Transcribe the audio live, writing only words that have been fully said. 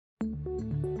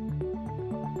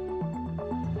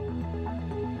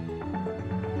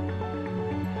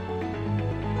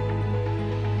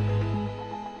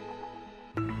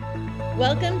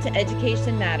Welcome to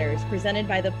Education Matters, presented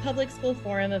by the Public School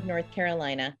Forum of North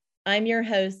Carolina. I'm your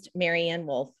host, Mary Ann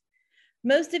Wolf.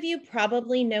 Most of you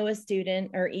probably know a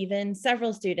student or even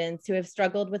several students who have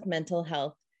struggled with mental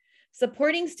health.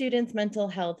 Supporting students' mental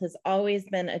health has always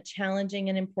been a challenging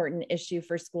and important issue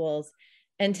for schools.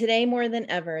 And today more than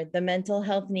ever, the mental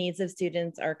health needs of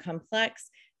students are complex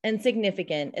and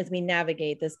significant as we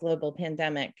navigate this global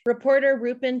pandemic. Reporter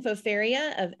Rupen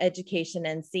Fofaria of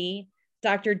EducationNC,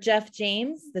 Dr. Jeff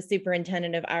James, the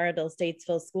Superintendent of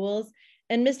Iredell-Statesville Schools,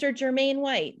 and Mr. Jermaine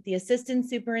White, the Assistant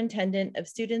Superintendent of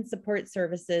Student Support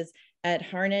Services at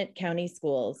Harnett County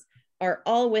Schools, are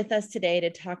all with us today to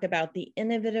talk about the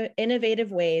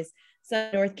innovative ways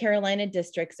some North Carolina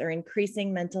districts are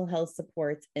increasing mental health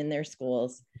supports in their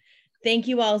schools. Thank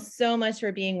you all so much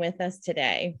for being with us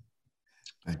today.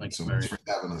 Thanks so much for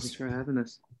having us. Thanks for having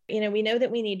us. You know, we know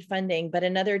that we need funding, but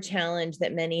another challenge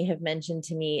that many have mentioned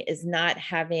to me is not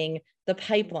having the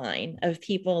pipeline of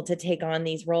people to take on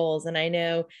these roles. And I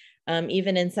know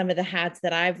even in some of the hats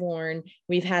that I've worn,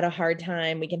 we've had a hard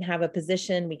time. We can have a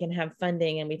position, we can have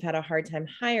funding, and we've had a hard time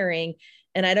hiring.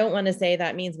 And I don't want to say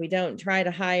that means we don't try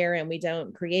to hire and we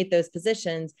don't create those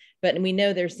positions, but we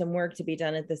know there's some work to be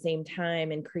done at the same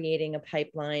time in creating a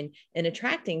pipeline and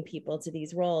attracting people to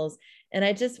these roles. And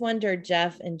I just wondered,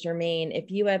 Jeff and Jermaine, if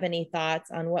you have any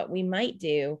thoughts on what we might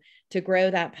do to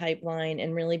grow that pipeline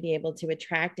and really be able to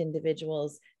attract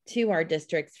individuals to our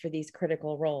districts for these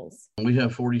critical roles. We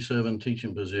have 47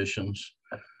 teaching positions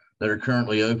that are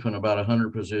currently open, about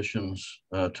 100 positions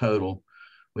total.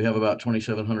 We have about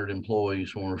 2,700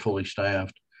 employees when we're fully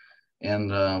staffed.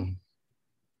 And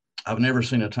I've never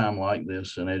seen a time like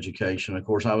this in education. Of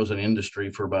course, I was in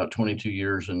industry for about 22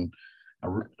 years. And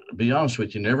to be honest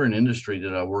with you, never in industry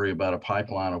did I worry about a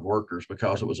pipeline of workers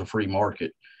because it was a free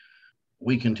market.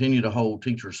 We continue to hold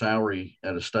teacher salary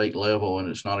at a state level, and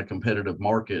it's not a competitive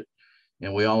market.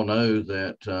 And we all know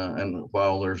that, and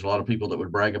while there's a lot of people that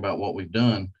would brag about what we've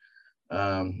done,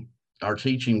 our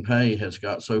teaching pay has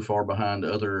got so far behind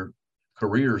other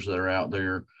careers that are out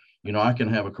there. You know, I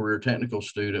can have a career technical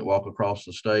student walk across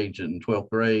the stage in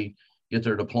 12th grade, get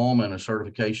their diploma and a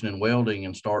certification in welding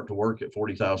and start to work at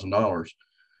 $40,000.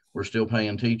 We're still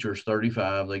paying teachers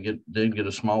 $35,000. They did get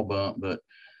a small bump, but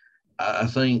I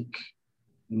think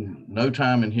no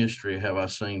time in history have I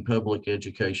seen public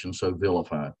education so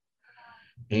vilified.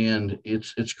 And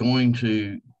it's going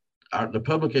to, the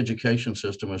public education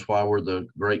system is why we're the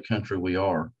great country we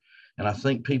are. And I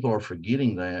think people are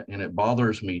forgetting that. And it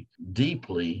bothers me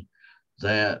deeply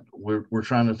that we're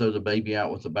trying to throw the baby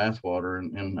out with the bathwater.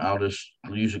 And I'll just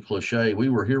use a cliche. We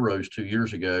were heroes 2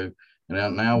 years ago,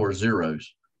 and now we're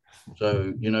zeros.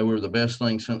 So, you know, we were the best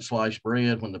thing since sliced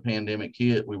bread. When the pandemic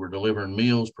hit, we were delivering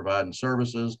meals, providing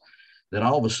services. Then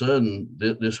all of a sudden,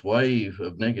 this wave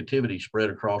of negativity spread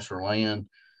across our land.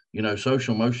 You know,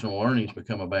 social emotional learning has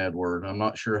become a bad word. I'm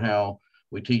not sure how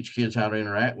we teach kids how to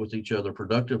interact with each other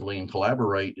productively and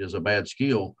collaborate is a bad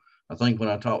skill. I think when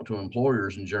I talk to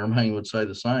employers, and Jermaine would say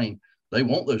the same, they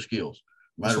want those skills.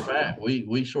 Matter of fact,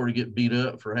 we sort of get beat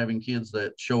up for having kids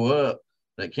that show up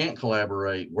that can't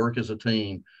collaborate, work as a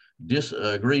team,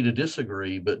 agree to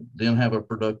disagree, but then have a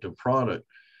productive product.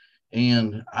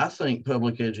 And I think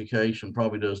public education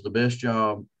probably does the best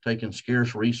job taking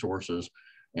scarce resources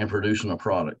and producing a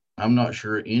product. I'm not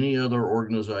sure any other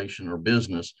organization or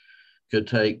business could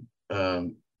take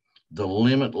the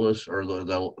limitless or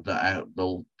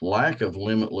the lack of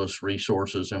limitless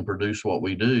resources and produce what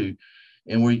we do.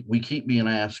 And we keep being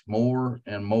asked more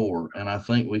and more. And I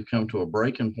think we've come to a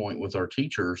breaking point with our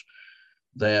teachers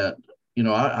that, you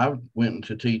know, I went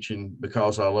into teaching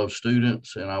because I love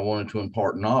students and I wanted to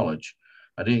impart knowledge.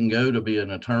 I didn't go to be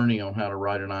an attorney on how to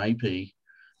write an IEP.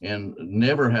 And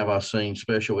never have I seen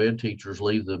special ed teachers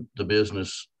leave the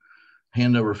business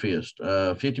hand over fist.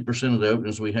 50% of the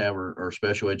openings we have are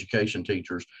special education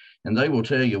teachers. And they will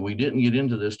tell you, we didn't get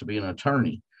into this to be an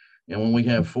attorney. And when we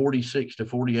have 46 to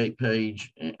 48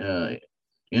 page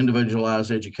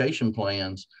individualized education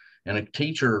plans, and a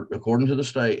teacher, according to the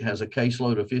state, has a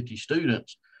caseload of 50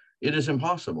 students, it is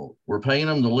impossible. We're paying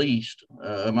them the least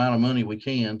amount of money we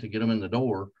can to get them in the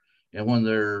door. And when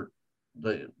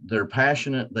they're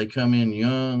passionate, they come in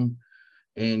young,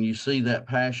 and you see that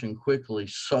passion quickly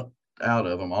sucked out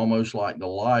of them, almost like the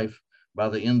life by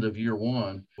the end of year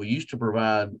one. We used to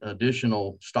provide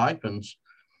additional stipends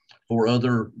for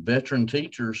other veteran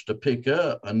teachers to pick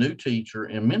up a new teacher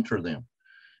and mentor them.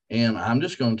 And I'm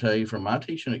just going to tell you from my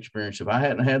teaching experience, if I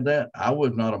hadn't had that, I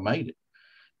would not have made it.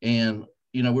 And,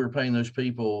 you know, we were paying those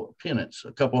people pittance,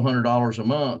 a couple $100 a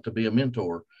month to be a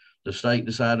mentor. The state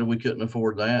decided we couldn't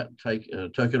afford that,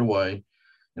 took it away.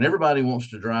 And everybody wants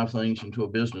to drive things into a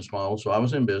business model. So I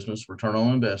was in business, return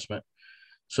on investment.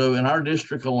 So in our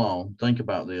district alone, think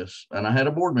about this. And I had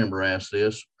a board member ask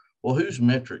this, well, whose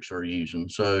metrics are you using?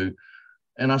 So,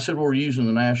 and I said, well, we're using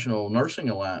the National Nursing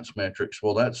Alliance metrics.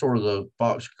 Well, that's sort of the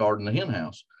fox guarding the hen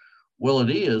house. Well, it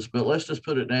is, but let's just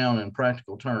put it down in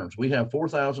practical terms. We have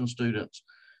 4,000 students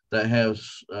that have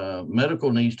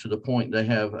medical needs to the point they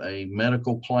have a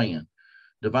medical plan.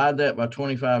 Divide that by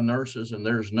 25 nurses, and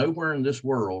there's nowhere in this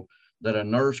world that a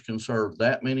nurse can serve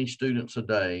that many students a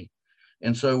day.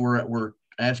 And so we're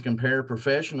asking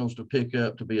paraprofessionals to pick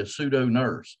up to be a pseudo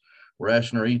nurse. We're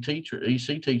asking our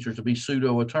EC teachers to be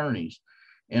pseudo attorneys.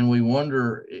 And we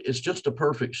wonder, it's just a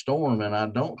perfect storm. And I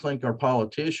don't think our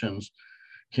politicians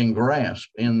can grasp.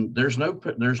 And there's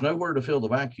nowhere to fill the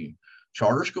vacuum.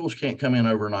 Charter schools can't come in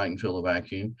overnight and fill the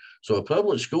vacuum. So if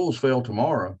public schools fail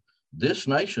tomorrow, this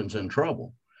nation's in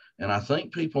trouble. And I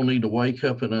think people need to wake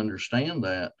up and understand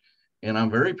that. And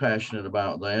I'm very passionate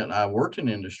about that. I worked in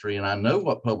industry and I know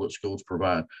what public schools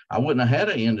provide. I wouldn't have had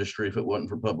an industry if it wasn't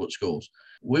for public schools.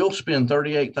 We'll spend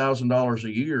 $38,000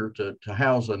 a year to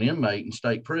house an inmate in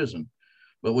state prison,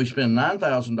 but we spend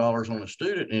 $9,000 on a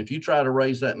student. And if you try to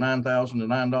raise that $9,000 to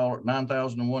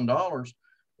 $9,001,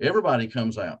 everybody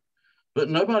comes out. But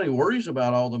nobody worries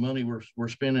about all the money we're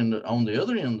spending on the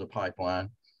other end of the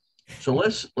pipeline. So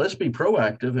let's be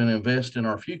proactive and invest in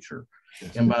our future.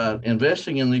 And by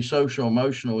investing in these social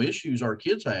emotional issues our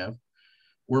kids have,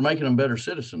 we're making them better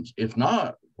citizens. If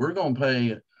not, we're going to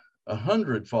pay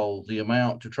 100-fold the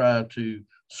amount to try to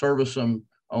service them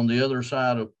on the other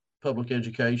side of public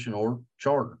education or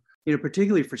charter.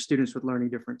 Particularly for students with learning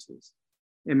differences.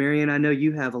 And Marianne, I know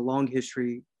you have a long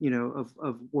history,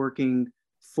 of working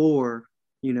for,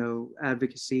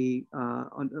 advocacy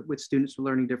with students with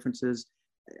learning differences,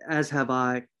 as have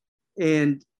I.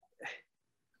 And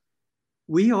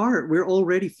we're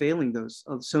already failing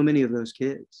so many of those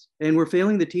kids. And we're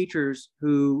failing the teachers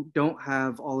who don't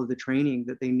have all of the training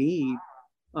that they need,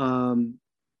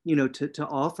 to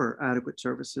offer adequate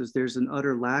services. There's an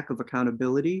utter lack of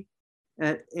accountability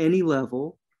at any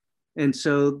level. And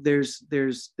so there's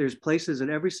places at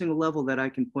every single level that I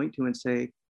can point to and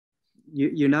say,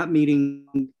 you're not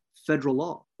meeting federal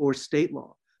law or state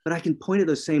law. But I can point at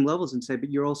those same levels and say, but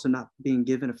you're also not being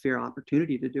given a fair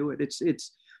opportunity to do it.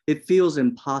 It feels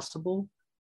impossible,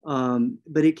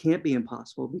 but it can't be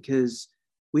impossible because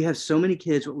we have so many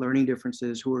kids with learning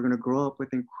differences who are going to grow up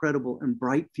with incredible and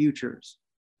bright futures.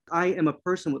 I am a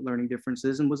person with learning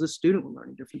differences and was a student with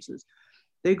learning differences.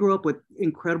 They grew up with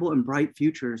incredible and bright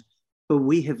futures, but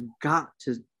we have got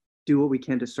to do what we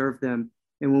can to serve them.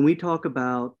 And when we talk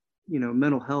about,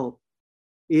 mental health,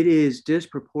 it is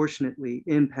disproportionately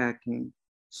impacting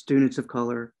students of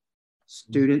color,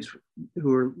 students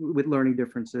who are with learning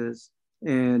differences,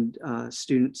 and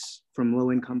students from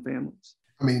low-income families.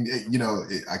 I mean,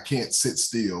 I can't sit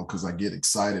still because I get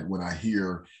excited when I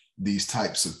hear these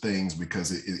types of things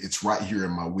because it's right here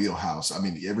in my wheelhouse. I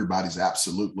mean, everybody's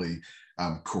absolutely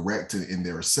correct in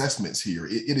their assessments here.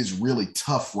 It is really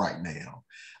tough right now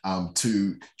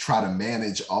to try to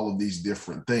manage all of these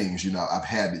different things. I've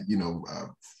had,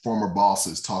 former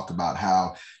bosses talk about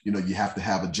how, you have to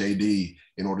have a JD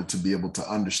in order to be able to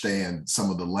understand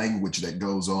some of the language that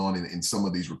goes on in some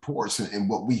of these reports and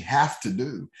what we have to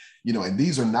do, and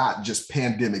these are not just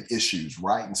pandemic issues,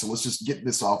 right? And so let's just get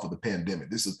this off of the pandemic.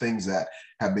 These are things that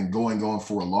have been going on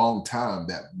for a long time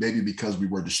that maybe because we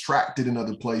were distracted in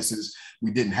other places,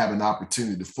 we didn't have an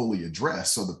opportunity to fully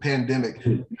address. So the pandemic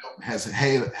has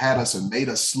had us and made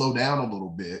us slow down a little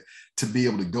bit to be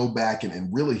able to go back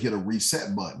and really hit a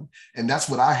reset button. And that's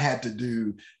what I had to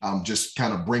do, just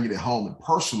kind of bringing it home and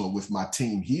personal with my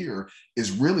team here,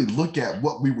 is really look at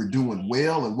what we were doing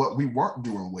well and what we weren't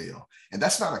doing well. And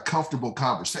that's not a comfortable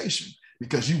conversation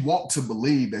because you want to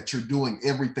believe that you're doing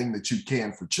everything that you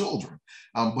can for children.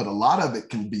 But a lot of it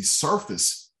can be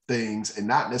surface things and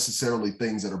not necessarily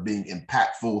things that are being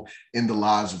impactful in the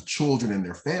lives of children and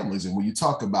their families. And when you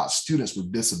talk about students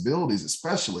with disabilities,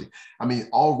 especially, I mean,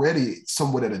 already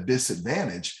somewhat at a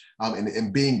disadvantage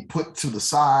and being put to the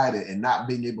side and not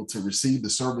being able to receive the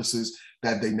services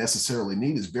that they necessarily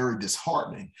need is very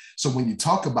disheartening. So when you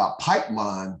talk about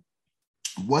pipeline,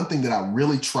 one thing that I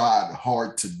really tried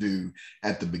hard to do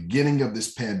at the beginning of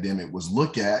this pandemic was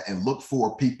look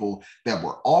for people that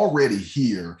were already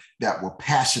here that were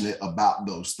passionate about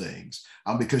those things,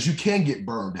 because you can get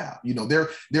burned out.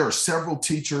 There are several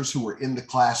teachers who are in the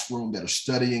classroom that are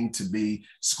studying to be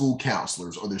school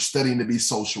counselors, or they're studying to be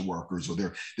social workers, or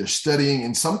they're studying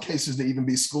in some cases to even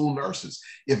be school nurses.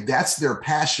 If that's their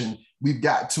passion, we've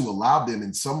got to allow them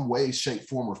in some way, shape,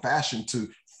 form, or fashion to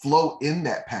flow in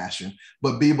that passion,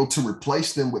 but be able to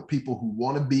replace them with people who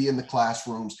want to be in the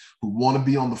classrooms, who want to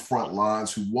be on the front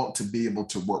lines, who want to be able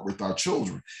to work with our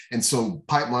children. And so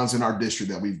pipelines in our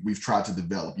district that we've tried to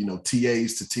develop, you know,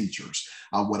 TAs to teachers.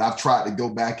 What I've tried to go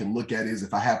back and look at is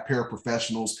if I have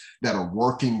paraprofessionals that are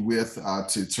working with to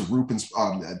Rupen's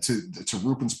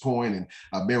point and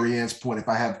Mary Ann's point, if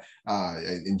I have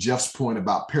and Jeff's point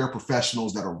about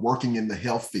paraprofessionals that are working in the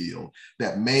health field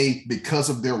that may, because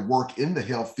of their work in the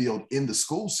health field in the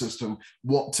school system,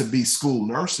 want to be school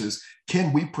nurses,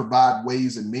 can we provide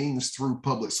ways and means through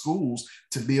public schools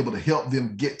to be able to help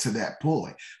them get to that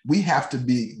point? We have to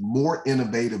be more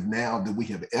innovative now than we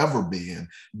have ever been,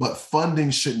 but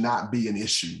funding should not be an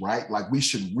issue, right? Like we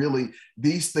should really,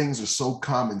 these things are so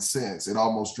common sense, it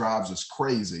almost drives us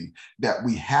crazy that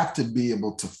we have to be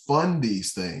able to fund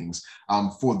these things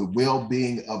for the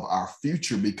well-being of our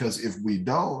future, because if we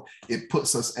don't, it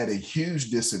puts us at a huge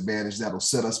disadvantage that'll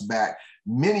set us back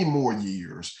many more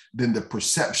years than the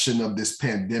perception of this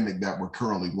pandemic that we're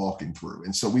currently walking through.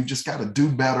 And so we've just got to do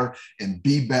better and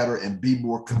be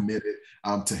more committed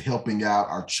to helping out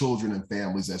our children and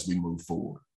families as we move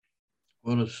forward.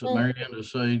 Well, Mary Ann, to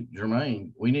say,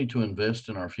 Jermaine, we need to invest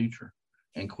in our future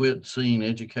and quit seeing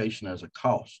education as a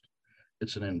cost.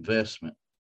 It's an investment.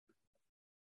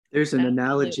 There's an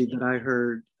analogy that I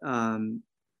heard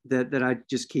that I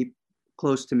just keep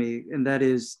close to me, and that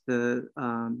is the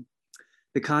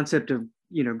concept of,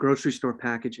 you know, grocery store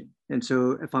packaging. And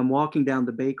so if I'm walking down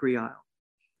the bakery aisle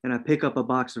and I pick up a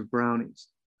box of brownies,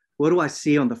 what do I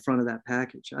see on the front of that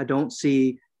package? I don't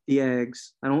see the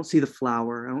eggs. I don't see the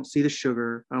flour. I don't see the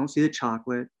sugar. I don't see the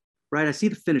chocolate, right? I see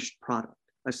the finished product.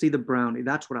 I see the brownie.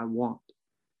 That's what I want.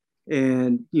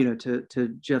 And, you know,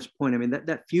 to Jeff's point, I mean,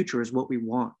 that future is what we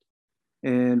want.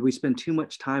 And we spend too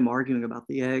much time arguing about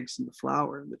the eggs and the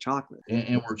flour and the chocolate.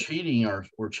 And we're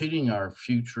cheating our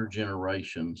future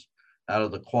generations out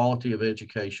of the quality of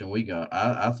education we got.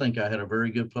 I think I had a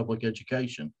very good public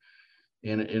education,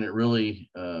 and it really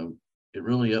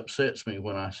upsets me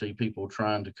when I see people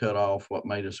trying to cut off what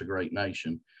made us a great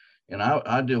nation. And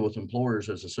I deal with employers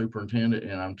as a superintendent,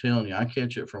 and I'm telling you, I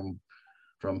catch it from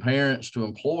parents to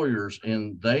employers,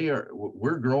 and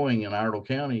we're growing in Iredell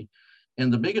County.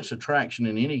 And the biggest attraction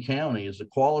in any county is the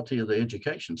quality of the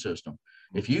education system.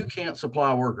 If you can't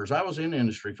supply workers, I was in the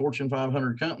industry, Fortune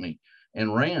 500 company,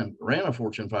 and ran a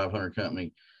Fortune 500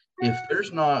 company. If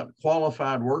there's not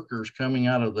qualified workers coming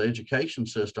out of the education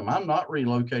system, I'm not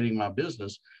relocating my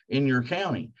business in your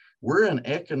county. We're an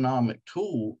economic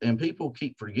tool, and people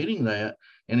keep forgetting that.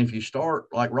 And if you start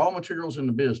like raw materials in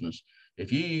the business,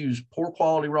 if you use poor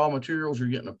quality raw materials, you're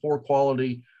getting a poor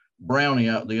quality brownie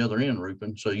out the other end,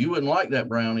 Rupen. So you wouldn't like that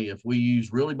brownie if we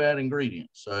use really bad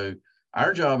ingredients. So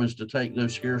our job is to take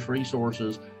those scarce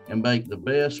resources and make the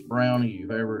best brownie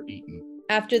you've ever eaten.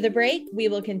 After the break, we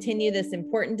will continue this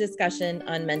important discussion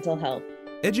on mental health.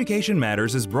 Education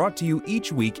Matters is brought to you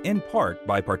each week in part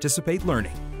by Participate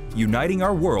Learning, uniting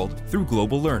our world through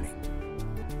global learning.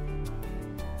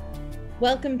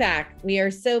 Welcome back. We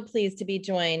are so pleased to be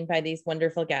joined by these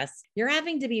wonderful guests. You're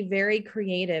having to be very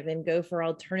creative and go for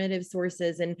alternative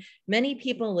sources. And many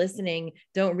people listening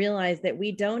don't realize that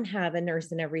we don't have a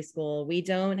nurse in every school. We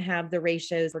don't have the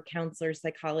ratios for counselors,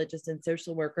 psychologists, and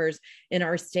social workers in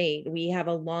our state. We have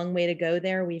a long way to go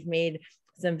there. We've made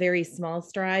some very small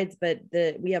strides, but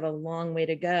we have a long way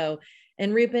to go.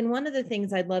 And Rupen, one of the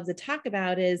things I'd love to talk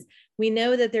about is we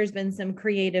know that there's been some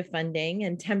creative funding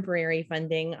and temporary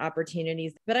funding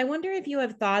opportunities, but I wonder if you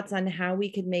have thoughts on how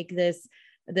we could make this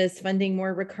funding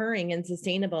more recurring and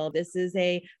sustainable. This is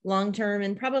a long-term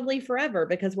and probably forever,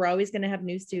 because we're always going to have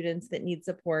new students that need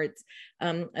supports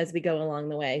as we go along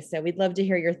the way. So we'd love to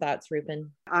hear your thoughts, Rupen.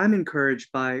 I'm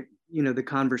encouraged by, you know, the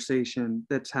conversation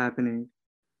that's happening,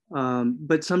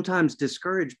 but sometimes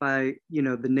discouraged by, you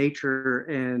know, the nature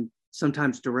and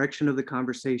sometimes direction of the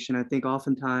conversation. I think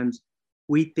oftentimes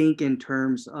we think in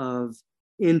terms of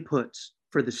inputs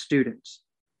for the students,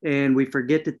 and we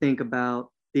forget to think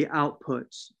about the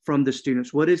outputs from the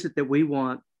students. What is it that we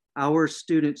want our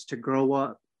students to grow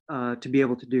up to be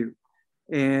able to do?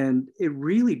 And it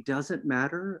really doesn't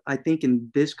matter, I think, in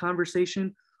this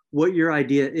conversation, what your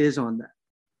idea is on that.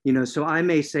 You know, so I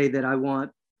may say that I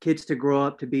want kids to grow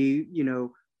up to be, you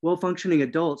know, well-functioning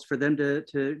adults, for them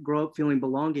to grow up feeling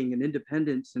belonging and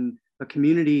independence and a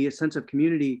community, a sense of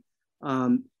community.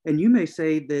 And you may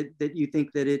say that you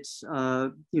think that it's,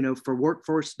 you know, for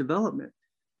workforce development.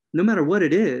 No matter what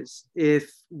it is,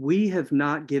 if we have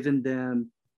not given them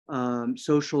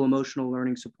social, emotional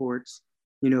learning supports,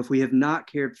 you know, if we have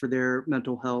not cared for their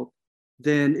mental health,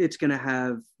 then it's going to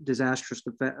have disastrous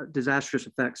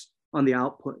effects on the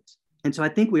outputs. And so I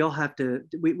think we all have to,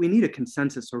 we need a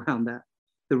consensus around that.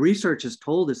 The research has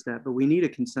told us that, but we need a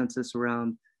consensus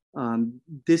around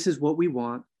this is what we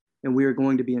want, and we are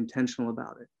going to be intentional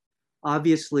about it.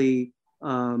 Obviously,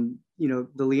 the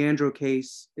Leandro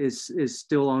case is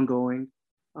still ongoing.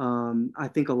 I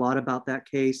think a lot about that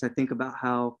case. I think about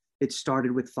how it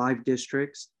started with 5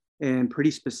 districts and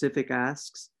pretty specific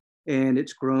asks, and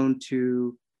it's grown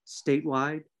to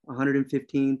statewide,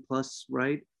 115 plus,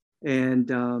 right? And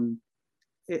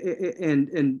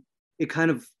it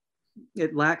kind of,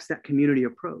 it lacks that community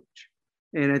approach.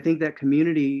 And I think that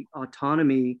community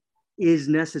autonomy is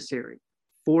necessary.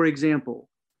 For example,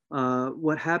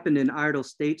 what happened in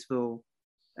Iredell-Statesville,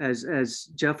 as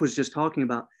Jeff was just talking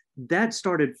about, that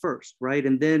started first, right?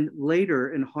 And then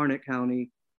later in Harnett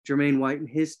County, Jermaine White and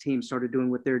his team started doing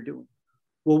what they're doing.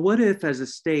 Well, what if as a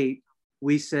state,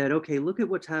 we said, okay, look at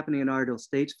what's happening in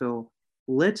Iredell-Statesville,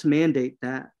 let's mandate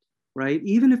that, right?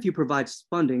 Even if you provide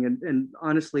funding, and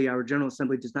honestly, our General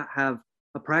Assembly does not have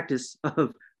a practice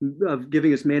of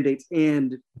giving us mandates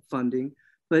and funding,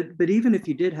 but even if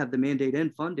you did have the mandate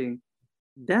and funding,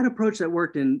 that approach that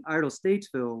worked in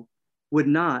Iredell-Statesville would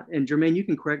not, and Jermaine, you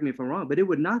can correct me if I'm wrong, but it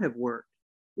would not have worked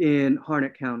in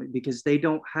Harnett County because they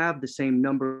don't have the same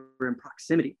number and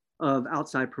proximity of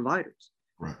outside providers.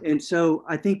 Right. And so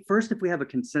I think first, if we have a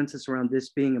consensus around this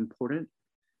being important,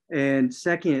 and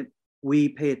second, we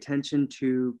pay attention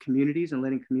to communities and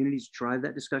letting communities drive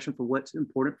that discussion for what's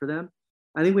important for them,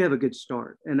 I think we have a good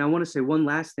start. And I want to say one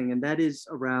last thing, and that is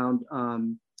around,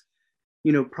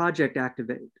 Project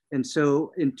Activate. And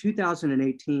so in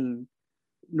 2018,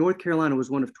 North Carolina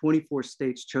was one of 24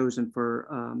 states chosen for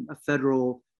a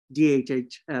federal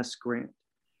DHHS grant.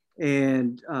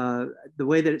 And the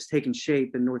way that it's taken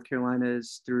shape in North Carolina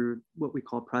is through what we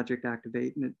call Project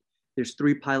Activate. And there's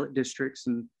 3 pilot districts,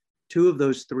 and 2 of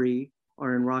those 3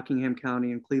 are in Rockingham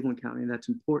County and Cleveland County. And that's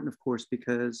important, of course,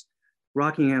 because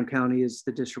Rockingham County is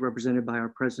the district represented by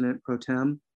our president pro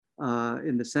tem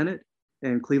in the Senate,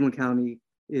 and Cleveland County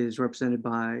is represented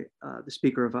by the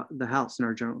Speaker of the House in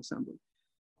our General Assembly.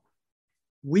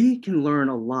 We can learn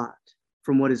a lot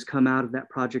from what has come out of that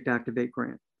Project Activate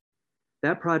grant.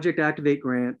 That Project Activate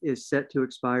grant is set to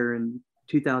expire in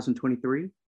 2023.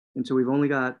 And so we've only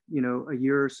got, a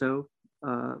year or so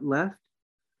left,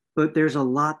 but there's a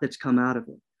lot that's come out of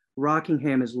it.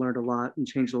 Rockingham has learned a lot and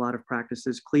changed a lot of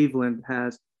practices. Cleveland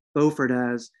has, Beaufort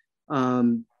has.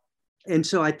 And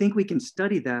so I think we can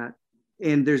study that,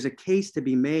 and there's a case to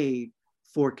be made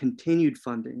for continued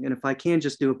funding. And if I can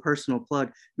just do a personal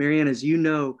plug, Marianne, as you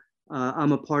know,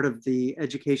 I'm a part of the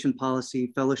Education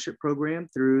Policy Fellowship Program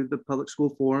through the Public School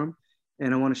Forum.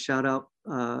 And I want to shout out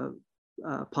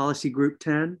Policy Group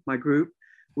 10, my group,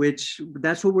 which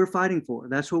that's what we're fighting for.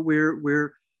 That's what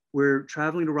we're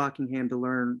traveling to Rockingham to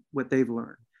learn what they've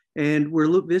learned. And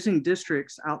we're visiting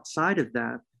districts outside of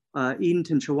that,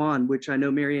 Edenton, Chowan, which I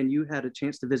know, Marianne, you had a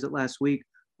chance to visit last week.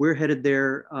 We're headed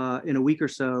there in a week or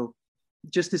so,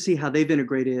 just to see how they've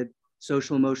integrated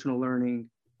social emotional learning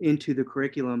into the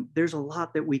curriculum. There's a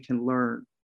lot that we can learn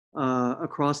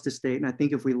across the state. And I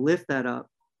think if we lift that up,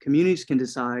 communities can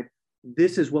decide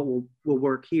this is what will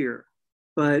work here.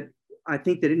 But I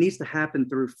think that it needs to happen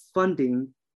through funding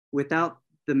without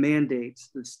the mandates,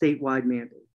 the statewide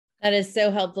mandate. That is so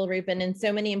helpful, Rupen, and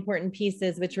so many important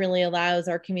pieces, which really allows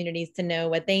our communities to know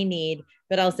what they need,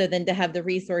 but also then to have the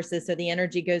resources so the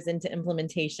energy goes into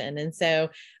implementation. And so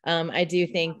I do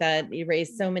think that you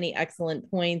raised so many excellent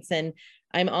points, and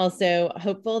I'm also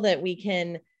hopeful that we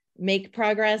can make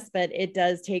progress, but it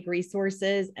does take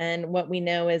resources. And what we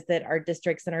know is that our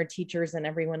districts and our teachers and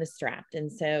everyone is strapped.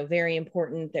 And so very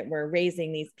important that we're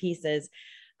raising these pieces.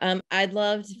 I'd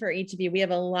love for each of you, we have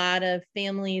a lot of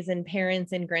families and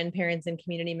parents and grandparents and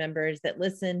community members that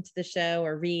listen to the show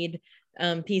or read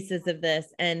pieces of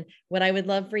this. And what I would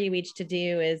love for you each to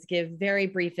do is give very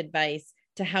brief advice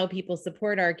to how people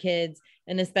support our kids,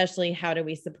 and especially how do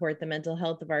we support the mental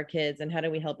health of our kids, and how do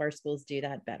we help our schools do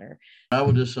that better? I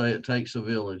would just say it takes a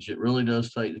village. It really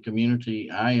does take the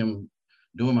community. I am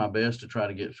doing my best to try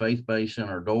to get faith-based in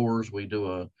our doors. We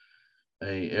do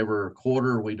every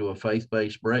quarter we do a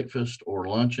faith-based breakfast or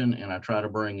luncheon, and I try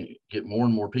to get more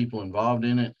and more people involved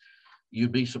in it.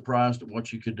 You'd be surprised at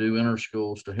what you could do in our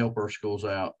schools to help our schools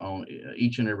out on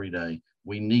each and every day.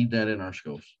 We need that in our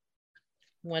schools.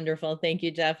 Wonderful. Thank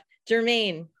you, Jeff.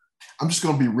 Jermaine. I'm just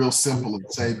going to be real simple and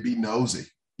say, be nosy.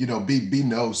 be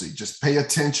nosy. Just pay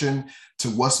attention to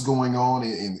what's going on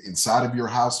inside of your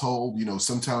household.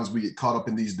 Sometimes we get caught up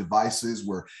in these devices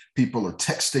where people are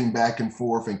texting back and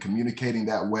forth and communicating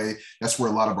that way. That's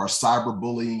where a lot of our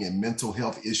cyberbullying and mental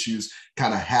health issues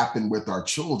kind of happen with our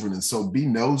children. And so be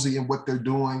nosy in what they're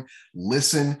doing,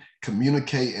 listen,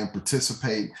 communicate, and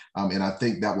participate. And I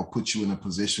think that will put you in a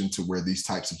position to where these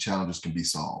types of challenges can be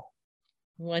solved.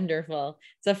 Wonderful.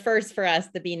 It's a first for us,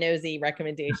 the be nosy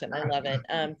recommendation. I love it.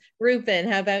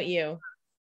 Rupen, how about you?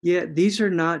 Yeah, these are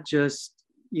not just,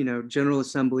 General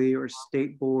Assembly or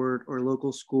state board or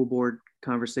local school board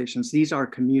conversations. These are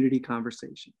community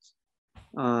conversations.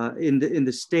 In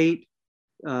the state,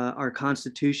 our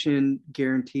Constitution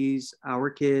guarantees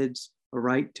our kids a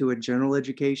right to a general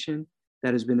education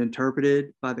that has been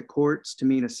interpreted by the courts to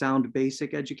mean a sound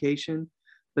basic education.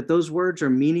 But those words are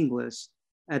meaningless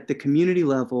at the community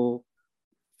level.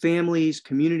 Families,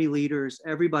 community leaders,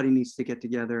 everybody needs to get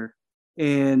together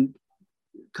and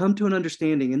come to an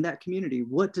understanding in that community.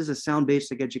 What does a sound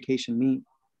basic education mean?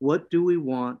 What do we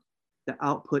want the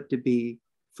output to be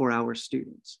for our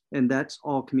students? And that's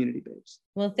all community-based.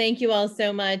 Well, thank you all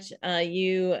so much.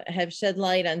 You have shed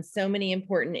light on so many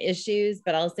important issues,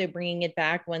 but also bringing it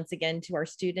back once again to our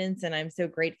students. And I'm so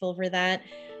grateful for that.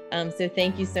 So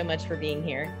thank you so much for being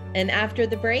here. And after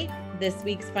the break, this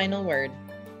week's final word.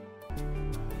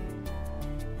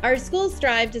 Our schools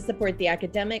strive to support the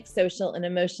academic, social, and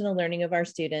emotional learning of our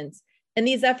students. And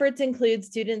these efforts include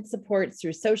student supports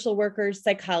through social workers,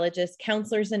 psychologists,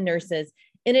 counselors, and nurses,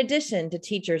 in addition to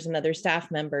teachers and other staff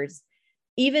members.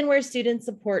 Even where student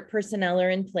support personnel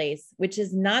are in place, which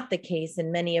is not the case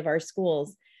in many of our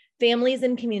schools, families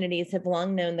and communities have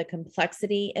long known the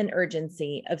complexity and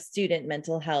urgency of student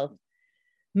mental health.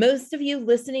 Most of you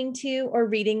listening to or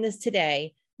reading this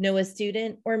today know a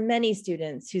student or many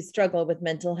students who struggle with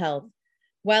mental health.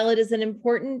 While it is an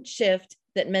important shift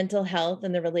that mental health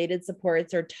and the related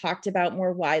supports are talked about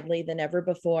more widely than ever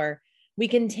before, we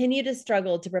continue to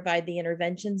struggle to provide the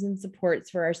interventions and supports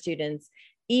for our students,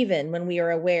 even when we are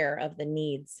aware of the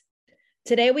needs.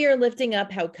 Today, we are lifting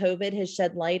up how COVID has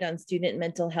shed light on student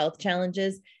mental health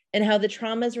challenges and how the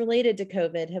traumas related to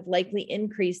COVID have likely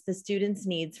increased the students'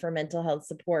 needs for mental health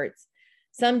supports.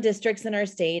 Some districts in our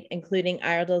state, including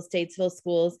Iredell-Statesville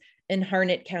Schools and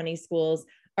Harnett County Schools,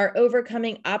 are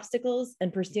overcoming obstacles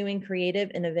and pursuing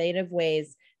creative, innovative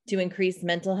ways to increase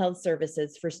mental health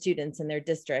services for students in their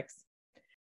districts.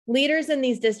 Leaders in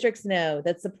these districts know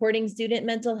that supporting student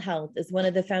mental health is one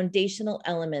of the foundational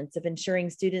elements of ensuring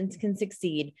students can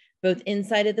succeed both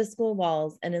inside of the school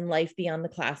walls and in life beyond the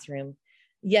classroom.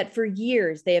 Yet for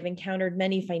years, they have encountered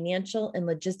many financial and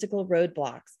logistical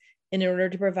roadblocks in order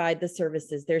to provide the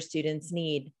services their students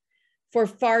need. For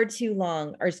far too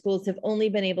long, our schools have only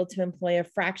been able to employ a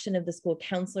fraction of the school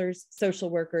counselors, social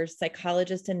workers,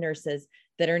 psychologists, and nurses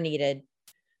that are needed.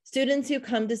 Students who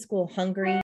come to school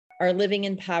hungry, are living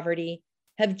in poverty,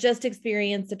 have just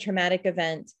experienced a traumatic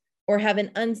event, or have an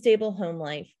unstable home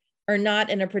life, are not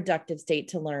in a productive state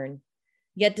to learn.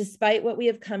 Yet despite what we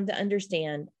have come to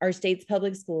understand, our state's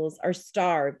public schools are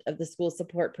starved of the school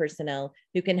support personnel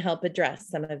who can help address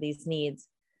some of these needs.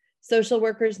 Social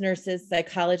workers, nurses,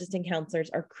 psychologists, and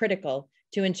counselors are critical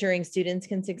to ensuring students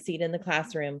can succeed in the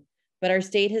classroom, but our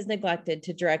state has neglected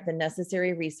to direct the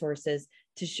necessary resources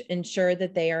to ensure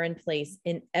that they are in place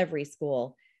in every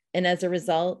school. And as a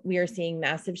result, we are seeing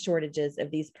massive shortages of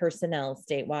these personnel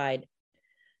statewide.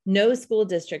 No school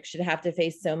district should have to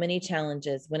face so many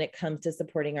challenges when it comes to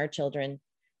supporting our children.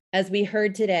 As we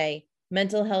heard today,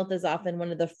 mental health is often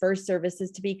one of the first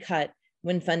services to be cut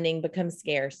when funding becomes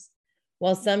scarce.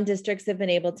 While some districts have been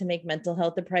able to make mental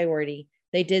health a priority,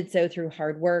 they did so through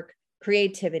hard work,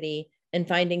 creativity, and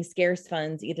finding scarce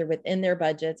funds either within their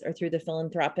budgets or through the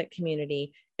philanthropic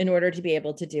community in order to be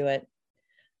able to do it.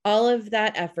 All of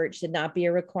that effort should not be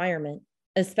a requirement,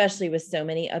 especially with so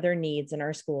many other needs in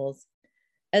our schools.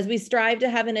 As we strive to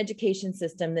have an education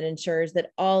system that ensures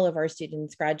that all of our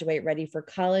students graduate ready for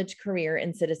college, career,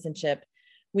 and citizenship,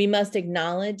 we must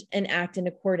acknowledge and act in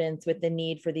accordance with the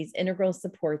need for these integral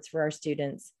supports for our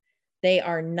students. They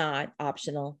are not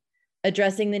optional.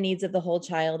 Addressing the needs of the whole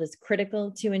child is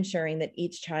critical to ensuring that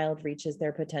each child reaches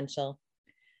their potential.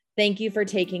 Thank you for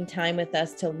taking time with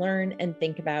us to learn and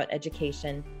think about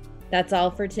education. That's all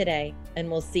for today, and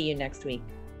we'll see you next week.